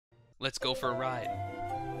Let's go for a ride.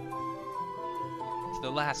 It's the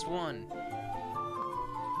last one.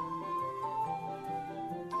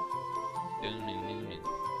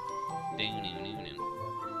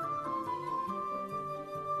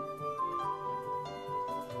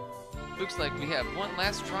 Looks like we have one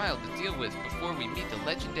last trial to deal with before we meet the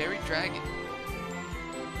legendary dragon.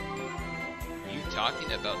 You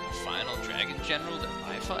talking about the final dragon general that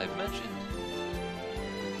my 5 mentioned?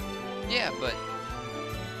 Yeah, but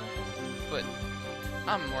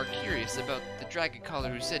I'm more curious about the dragon caller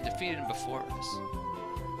who said defeated him before us.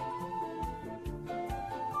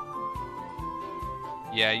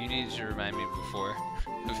 Yeah, you needed to remind me before,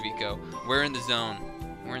 Vico. We're in the zone.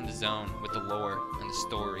 We're in the zone with the lore and the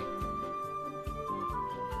story.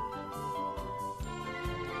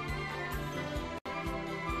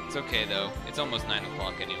 It's okay though. It's almost 9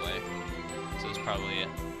 o'clock anyway, so it's probably it.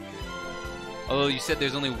 Although you said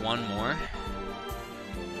there's only one more.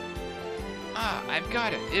 Ah, I've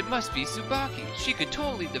got it. It must be Tsubaki. She could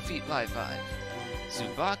totally defeat Live 5.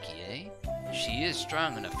 Tsubaki, eh? She is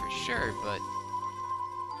strong enough for sure, but...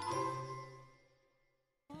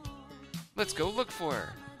 Let's go look for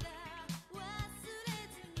her.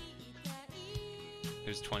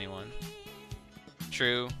 There's 21.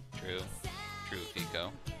 True,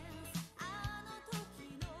 Vico.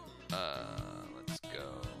 Let's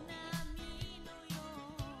go.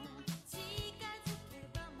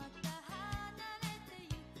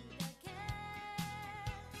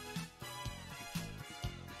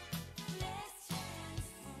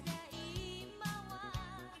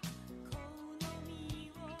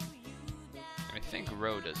 I think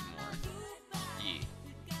Ro does more. Yee.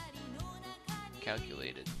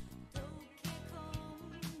 Calculated.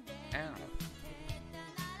 Ow.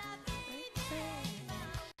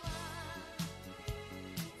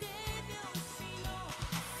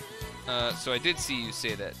 So I did see you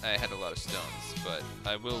say that I had a lot of stones, but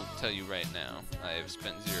I will tell you right now, I have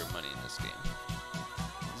spent 0 money in this game.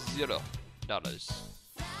 $0.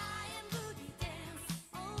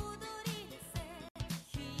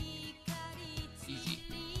 Easy.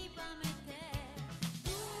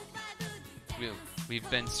 We've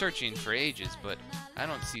been searching for ages, but I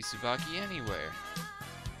don't see Tsubaki anywhere.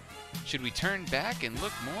 Should we turn back and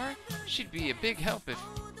look more? She'd be a big help if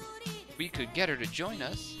we could get her to join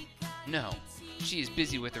us. No, she is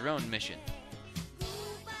busy with her own mission.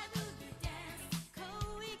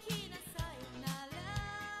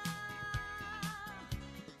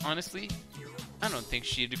 Honestly, I don't think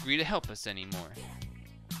she'd agree to help us anymore.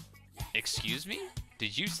 Excuse me?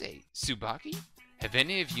 Did you say Tsubaki? Have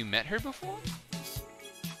any of you met her before?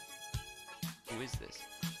 Who is this?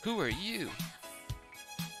 Who are you?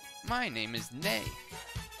 My name is Nay.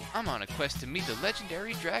 I'm on a quest to meet the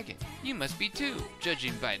legendary dragon. You must be too,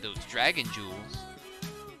 judging by those dragon jewels.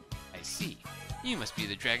 I see. You must be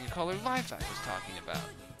the dragon caller Li-Fi was talking about.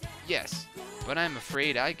 Yes, but I'm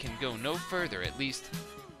afraid I can go no further, at least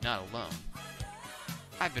not alone.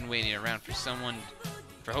 I've been waiting around for someone,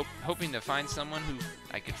 hoping to find someone who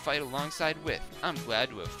I could fight alongside with. I'm glad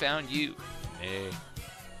to have found you. Hey.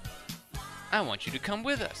 I want you to come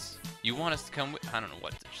with us. You want us to come with... I don't know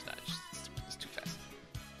what it's too fast.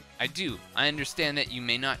 I do. I understand that you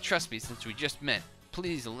may not trust me since we just met.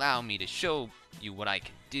 Please allow me to show you what I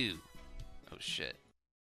can do. Oh shit.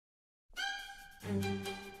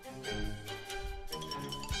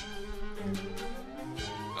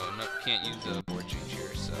 Oh no, can't use a board change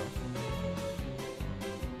here, so...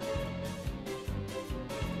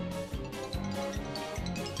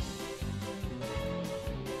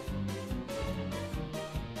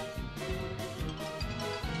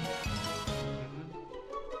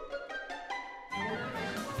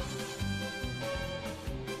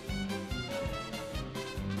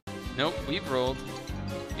 Nope, we've rolled.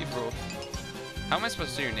 We've rolled. How am I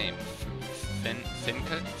supposed to say your name?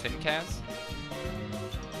 Finkaz?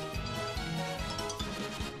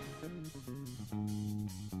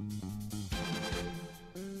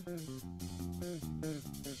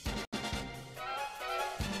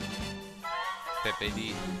 Pepe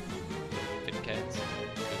D. Finkaz.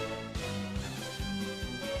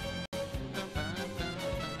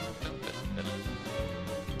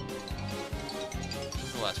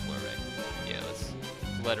 The last floor, right? Yeah, let's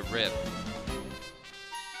let it rip.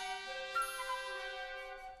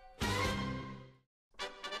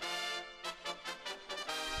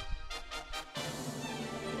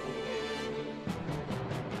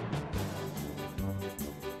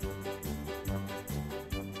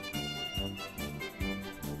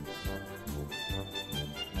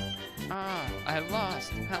 Ah, I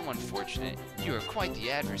lost. How unfortunate. You are quite the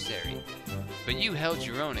adversary. But you held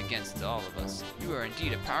your own against all of us. You are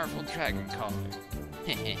indeed a powerful dragon caller.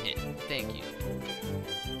 Hehehe, thank you.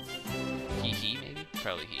 Hee-hee, maybe?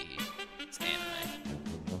 Probably hee-hee. It's anime.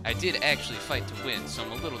 I did actually fight to win, so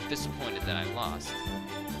I'm a little disappointed that I lost.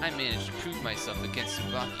 I managed to prove myself against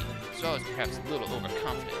Tsubaki, so I was perhaps a little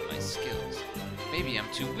overconfident in my skills. Maybe I'm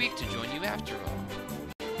too weak to join you after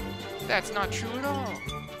all. That's not true at all.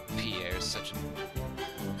 Pierre's such a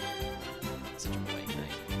white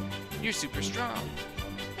knight. You're super strong.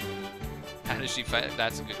 How does she fight?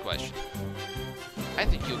 That's a good question. I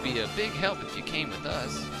think you'll be a big help if you came with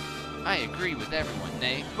us. I agree with everyone,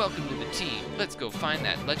 Nay. Welcome to the team. Let's go find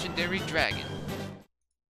that legendary dragon.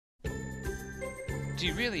 Do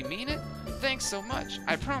you really mean it? Thanks so much.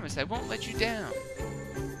 I promise I won't let you down.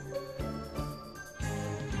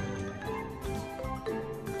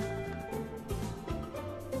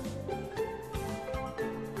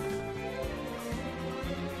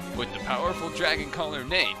 With the powerful dragon caller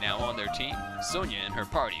Nay now on their team, Sonia and her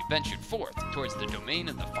party ventured forth towards the domain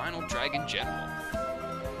of the final dragon general.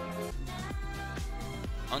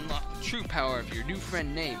 Unlock the true power of your new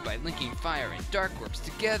friend Nay by linking fire and dark orbs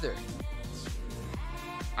together.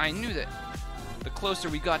 I knew that the closer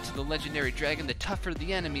we got to the legendary dragon, the tougher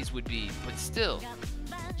the enemies would be, but still.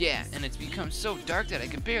 Yeah, and it's become so dark that I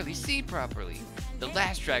can barely see properly. The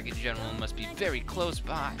last dragon general must be very close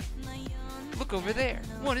by. Look over there.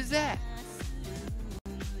 What is that?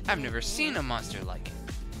 I've never seen a monster like it.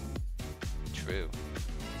 True.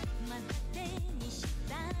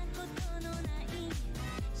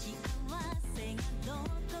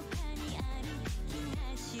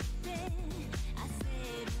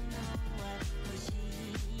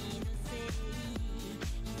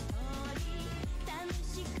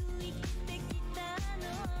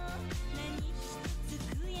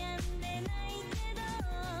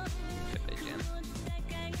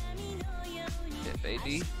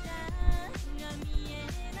 AD.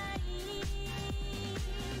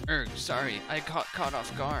 Sorry, I got caught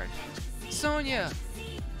off guard. Sonia!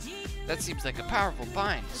 That seems like a powerful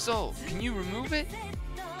bind. Soul, can you remove it?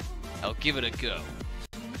 I'll give it a go.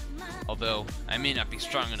 Although, I may not be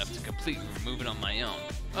strong enough to completely remove it on my own.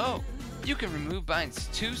 Oh, you can remove binds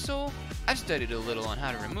too, Soul? I've studied a little on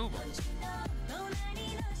how to remove them.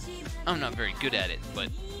 I'm not very good at it, but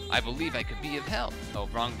I believe I could be of help. Oh,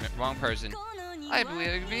 wrong person. I believe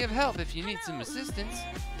I could be of help if you need some assistance.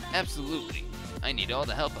 Absolutely. I need all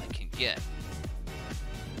the help I can get.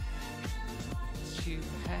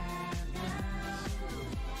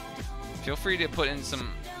 Feel free to put in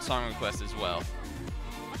some song requests as well,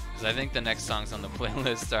 because I think the next songs on the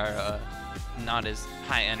playlist are not as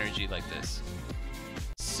high energy like this.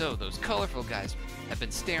 So, those colorful guys have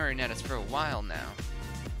been staring at us for a while now.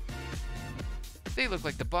 They look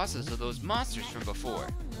like the bosses of those monsters from before.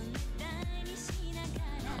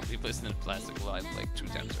 We've listened to Plastic Live like 2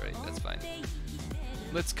 times already, that's fine.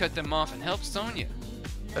 Let's cut them off and help Sonia.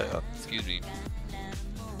 Excuse me.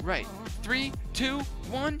 Right, 3, 2,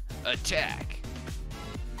 1, attack!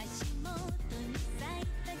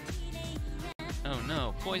 Oh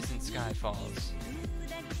no, poison sky falls.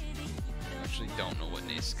 Actually don't know what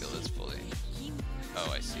Nay's skill is fully.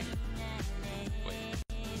 Oh, I see. Wait.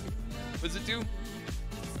 What does it do?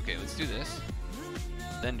 Okay, let's do this.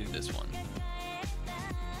 Then do this one.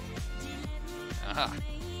 Aha.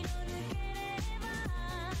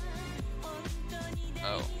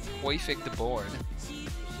 Oh, perfect the board.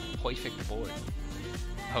 Perfect the board.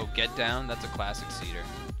 Oh, get down. That's a classic Cedar.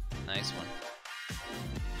 Nice one.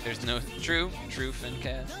 There's no true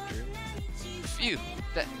Fincast. True. Phew,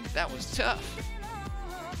 that was tough.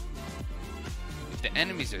 If the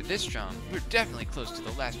enemies are this strong, we're definitely close to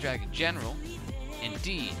the last dragon general.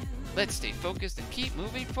 Indeed. Let's stay focused and keep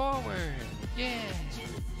moving forward. Yeah.